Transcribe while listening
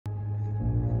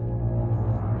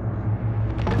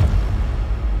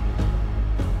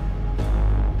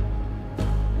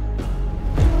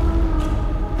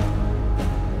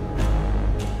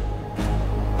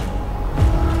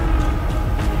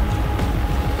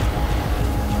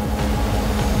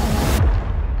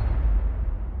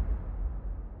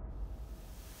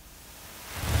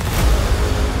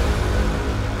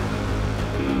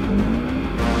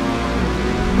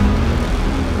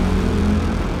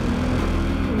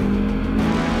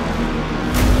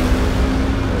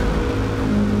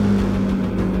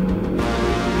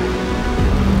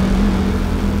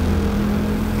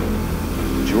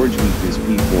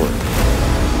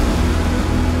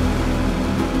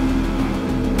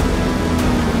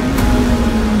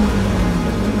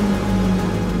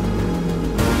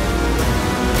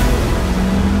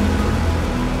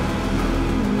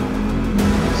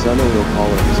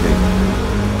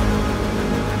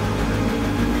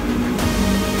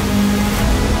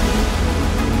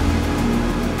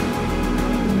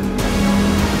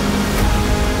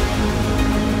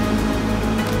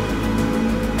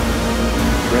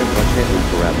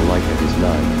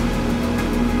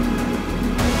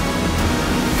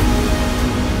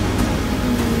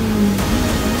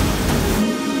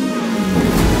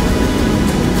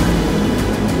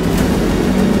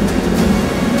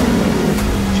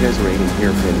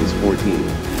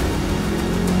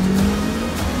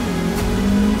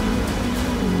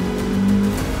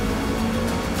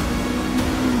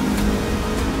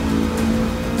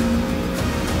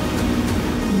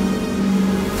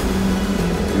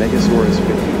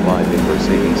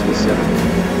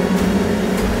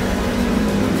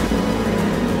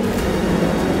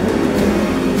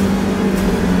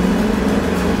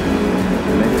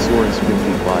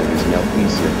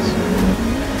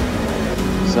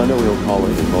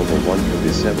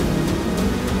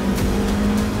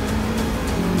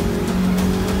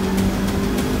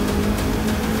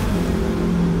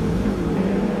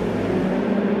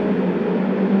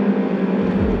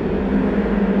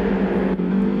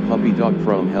dog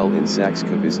from hell in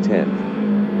Saxkov is 10.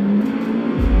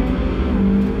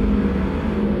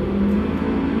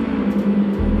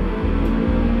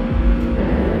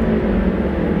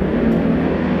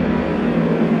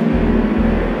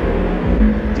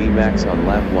 D-Max on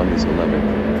lap 1 is 11,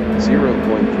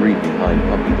 0.3 behind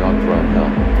Puppy Dog from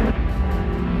hell.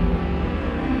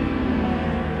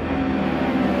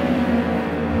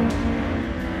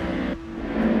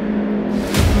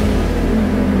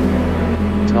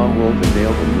 Tom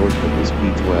Wolfendale in Northcliffe is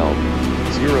P12,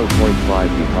 0.5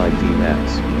 behind D-Max.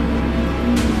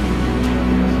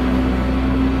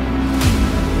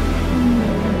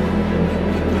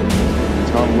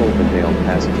 Tom Wolfendale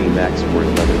passed D-Max for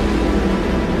 11.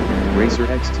 Racer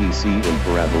XTC in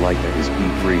Parabolica is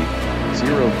P3,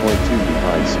 0.2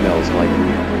 behind Smells Like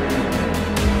Me.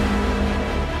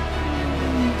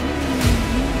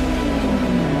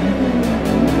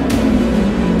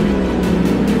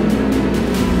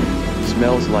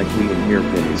 Smells Like Me in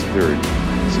Hairpin is third,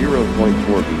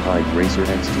 0.4 behind Racer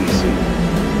XTC.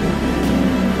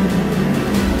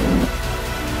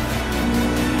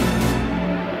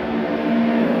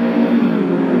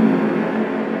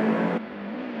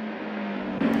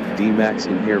 D-Max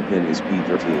in Hairpin is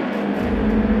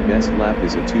P13. Best lap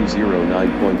is a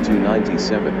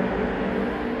 2:09.297.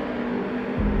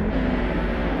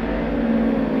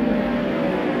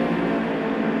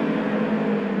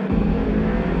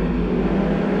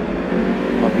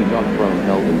 Puppy Dog from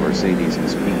hell in Mercedes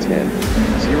is P10,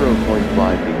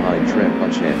 0.5 behind Trev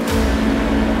Hutchen.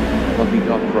 Puppy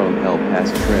Dog from hell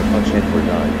passed Trev Hutchen for 9.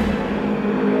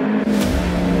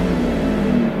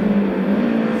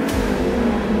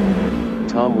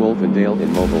 Tom Wolfendale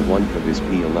in Mobile 1 Cup is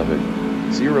P11,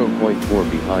 0.4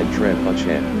 behind Trev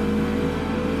Hutchen.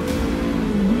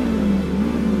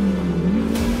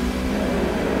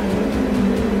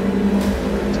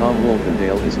 Tom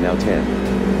Wolfendale is now 10.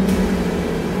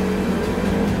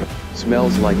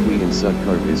 Smells Like Me in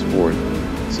Sudcurve is 4th,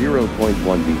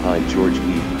 0.1 behind George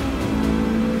Key.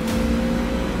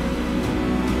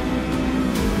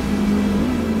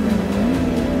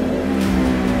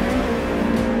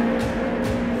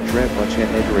 Trev Hutchen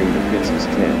entering the pits is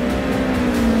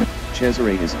 10.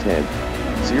 Cesare is 10,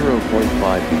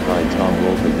 0.5 behind Tom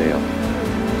Wolfendale.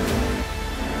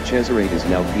 Cesare is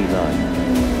now P9.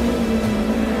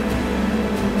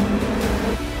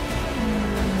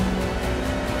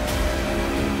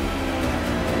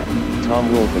 Tom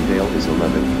Wolfendale is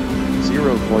 11,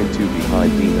 0.2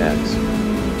 behind D-Max.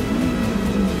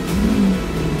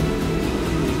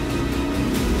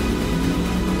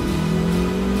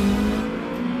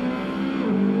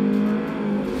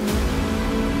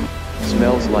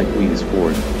 Smells Like Me is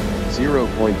 4th,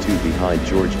 0.2 behind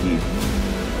George Heath.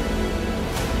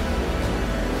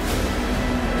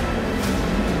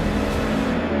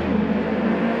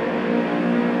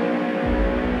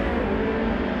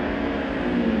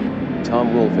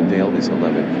 Tom Wolfendale is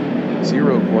 11,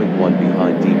 0.1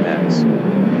 behind D-Max.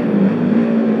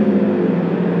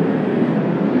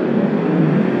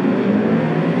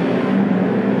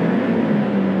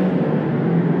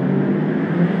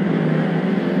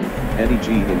 Eddie G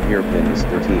in Hairpin is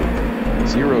 13,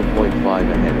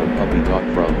 0.5 ahead of Puppy Dog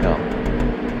from hell.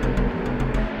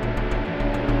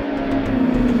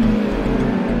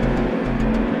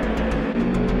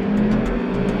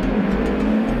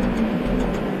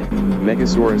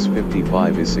 Megasaurus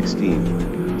 55 is 16,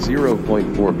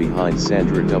 0.4 behind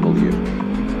Sandra W.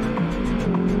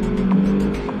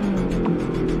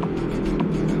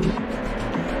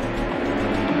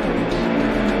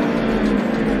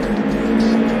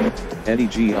 Eddie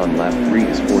G on lap 3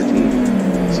 is 14,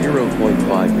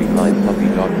 0.5 behind Puppy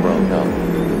Dog from hell.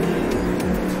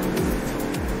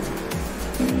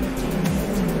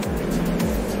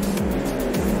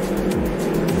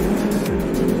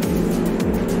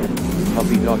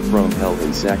 Puppy Dog from hell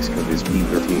in Saxkov is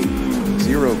P13,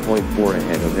 0.4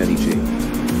 ahead of Eddie G.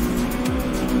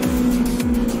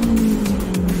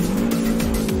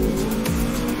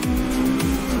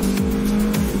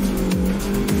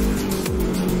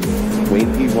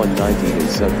 Wayne P190 in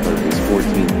Sudcurve is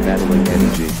 14, battling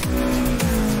Eddie G.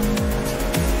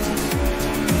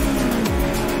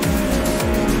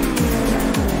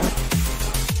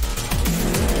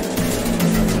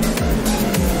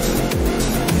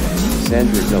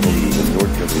 Sandra W in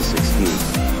Northcliffe is 16,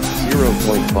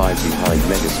 0.5 behind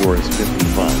Megasaurus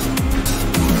 55.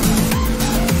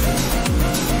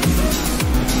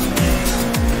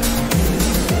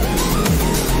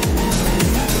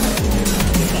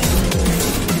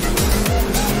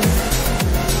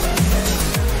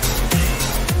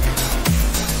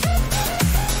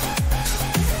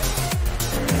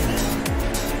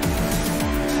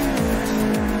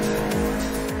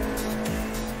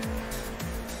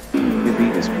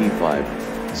 is P5,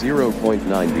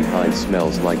 0.9 behind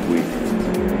smells like weed.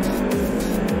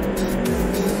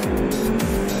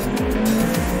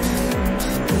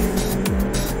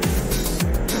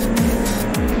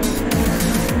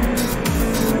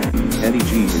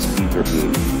 DIGI-Key is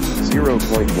P13,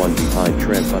 0.1 behind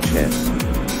Trebuchet.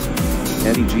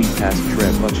 DIGI-Key passed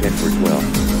Trebuchet for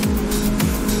 12.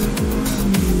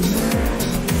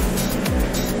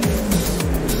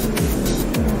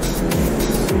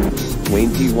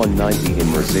 Wayne P190 in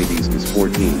Mercedes is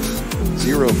 14,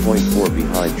 0.4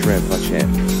 behind Trebuchet.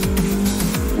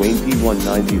 Wayne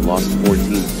P190 lost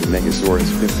 14th to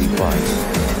Megasaurus 55.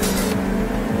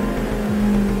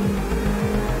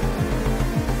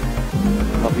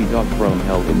 Puppy Dog from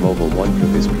Hell in Mobile 1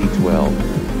 Cup is P12,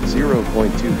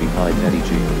 0.2 behind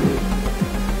DIGI-Key.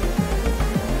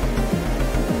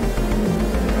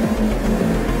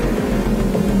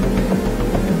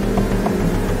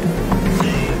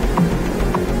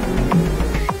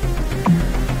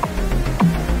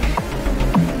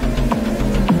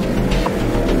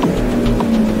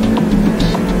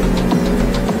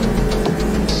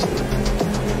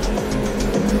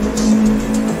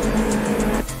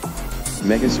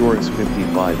 Megasaurus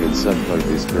 55 in Subcode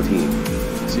is 13,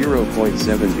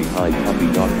 0.7 behind Puppy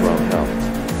Dog from Hell.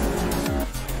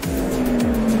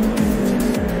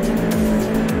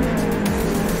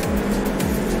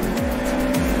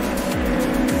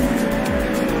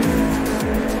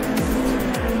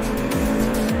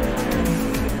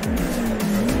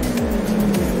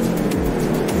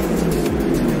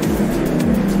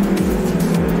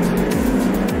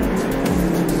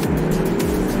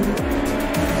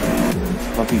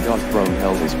 Puppy Dog from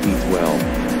Hell is P12,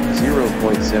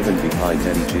 0.7 behind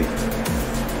DIGI-Key.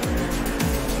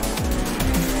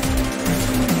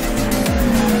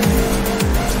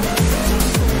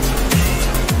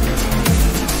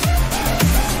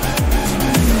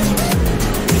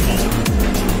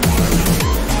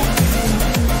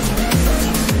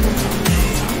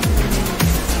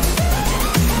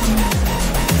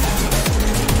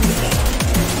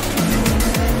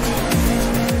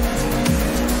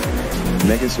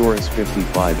 Megasaurus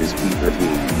 55 is P13,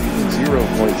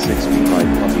 0.6 behind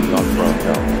Puppy Dog from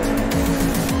Hell.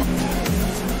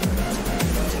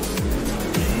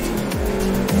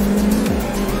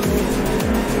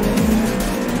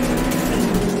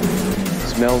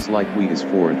 Smells Like We is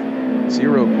 4th,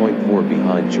 0.4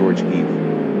 behind George Heath.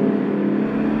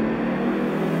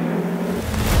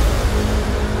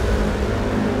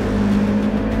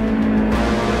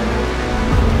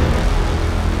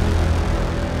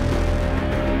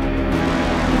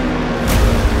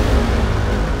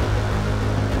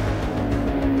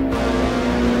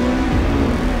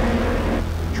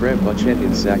 Trebuchet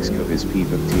in Saxcove is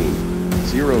P15,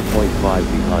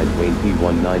 0.5 behind Wayne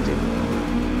P190.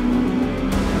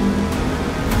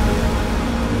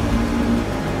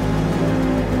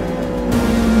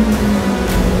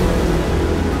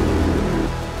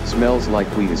 Smells Like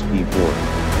We is P4.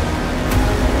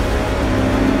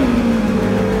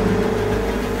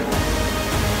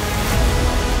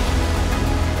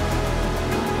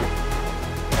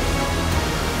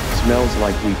 Smells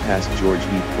Like We passed George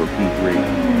Heath for P3.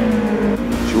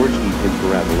 George Heath in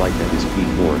Parabolika is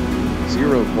P4,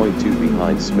 0.2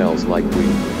 behind Smells Like We.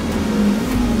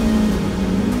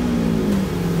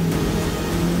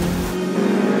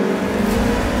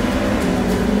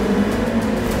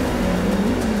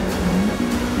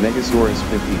 Megasaurus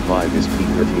 55 is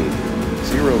P13,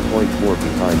 0.4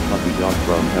 behind Puppy Dog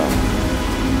from Hell.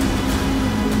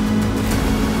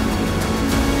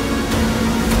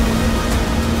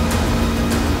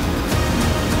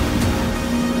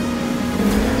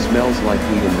 Smells Like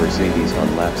We in Mercedes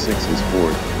on lap 6 is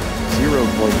 4th,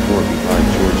 0.4 behind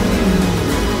George Heath.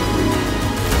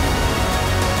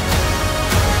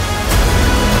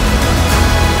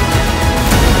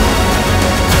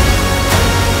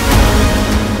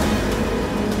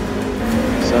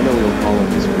 Sunoil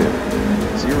Column is 5th,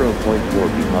 0.4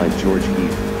 behind George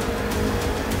Heath.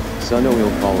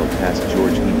 Sunoil Column passed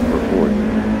George Heath for 4th.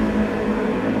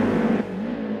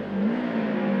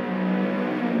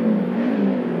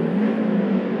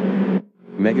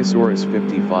 Megasaurus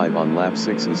 55 on lap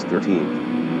 6 is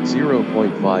 13th,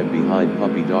 0.5 behind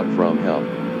Puppy Dog from Hell.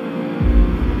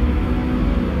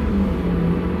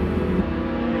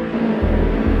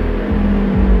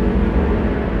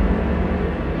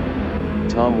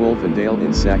 Tom Wolfendale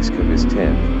in Saxcove is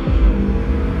 10th.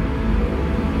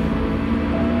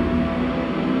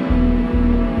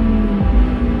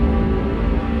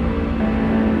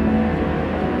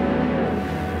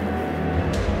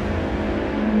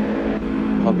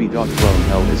 Puppy Dog from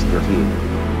Hell is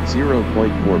 13th.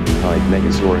 0.4 behind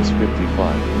Megasaurus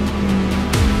 55.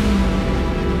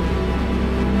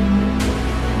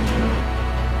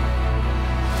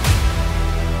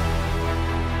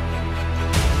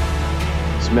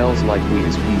 Smells like we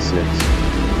is P6.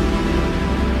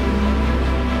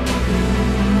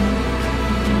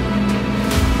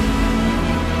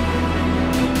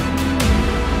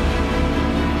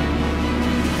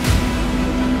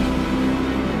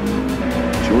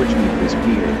 George Heath is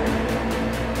P8.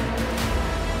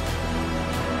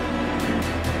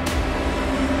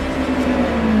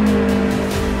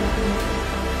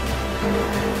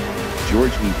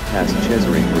 George Heath passed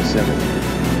Cesare for 7.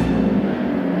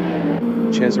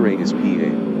 Cesare is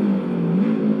P8.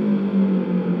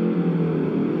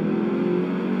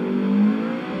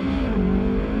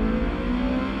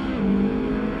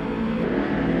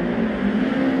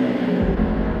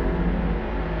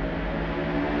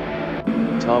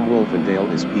 Tom Wolfendale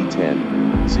is P10,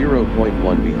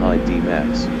 0.1 behind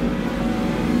D-Max.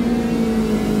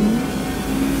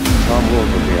 Tom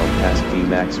Wolfendale passed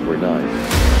D-Max for 9.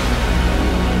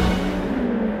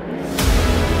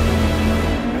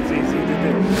 That's easy to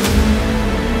do.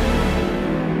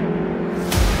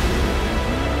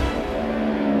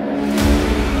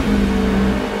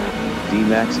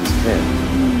 D-Max is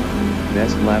 10.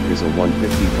 Best lap is a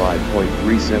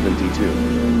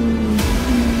 155.372.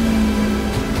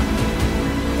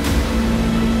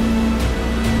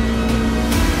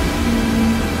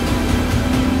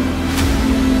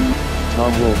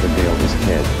 Tom Wolfendale is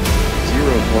 10,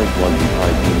 0.1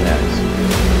 behind D-Max.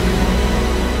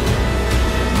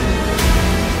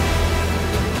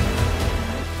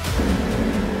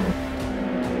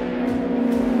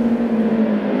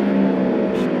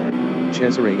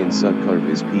 Cesare in Sudcurve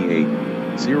is P8,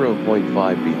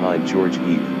 0.5 behind George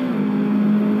Heath.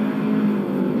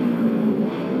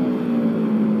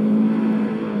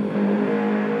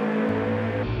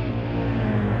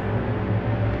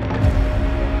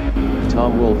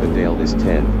 Tom Wolfendale is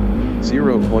 10,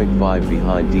 0.5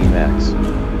 behind D-Max.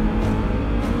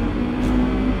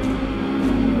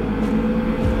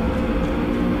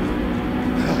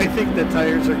 I think the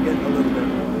tires are getting a little bit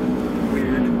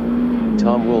weird.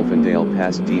 Tom Wolfendale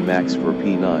passed D-Max for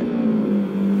P9.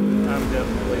 I'm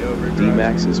definitely overdriving.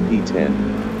 D-Max is P10,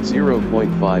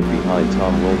 0.5 behind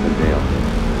Tom Wolfendale.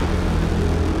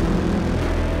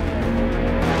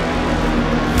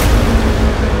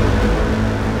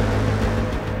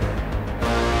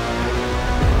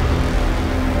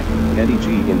 Eddie G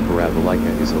in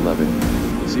Parabolica is 11,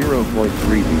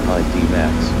 0.3 behind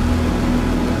D-Max.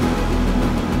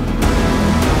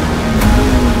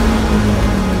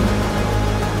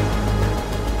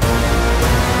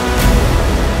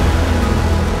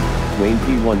 Wayne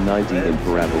P190 in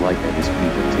Parabolica is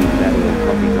P15 Madeline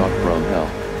Puppy Dog from Hell.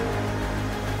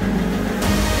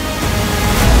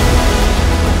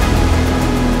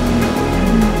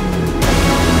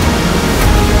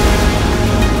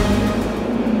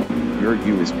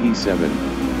 Yurgu is P7,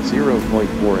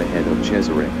 0.4 ahead of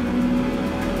Cesare.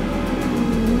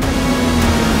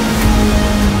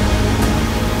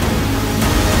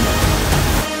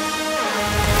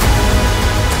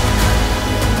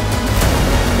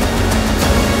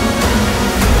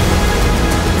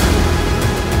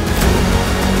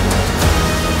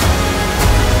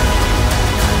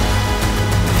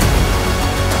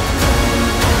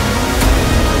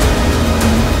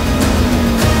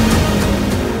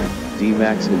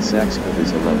 D-Max in Saxcove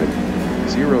is 11,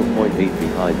 0.8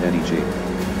 behind Eddie G.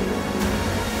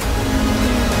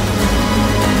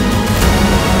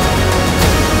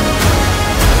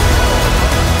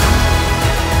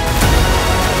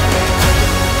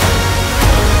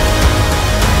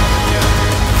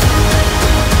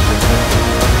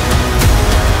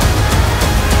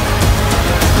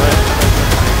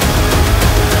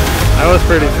 That was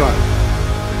pretty fun.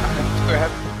 I'm so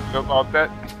happy about that.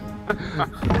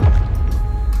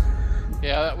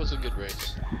 Yeah, that was a good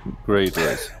race. Great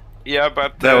race. Yeah,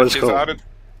 but That was cool.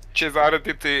 Cesare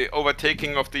did the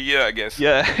overtaking of the year, I guess.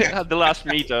 Yeah, at the last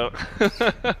meter.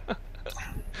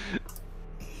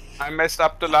 I messed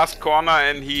up the last corner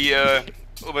and he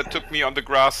overtook me on the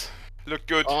grass. Looked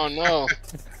good. Oh no.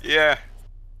 Yeah.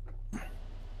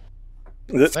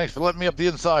 Thanks for letting me up the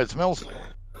inside, Smells.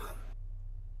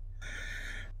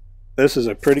 This is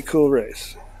a pretty cool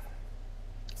race.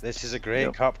 This is a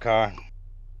great cop car.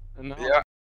 And now Yeah.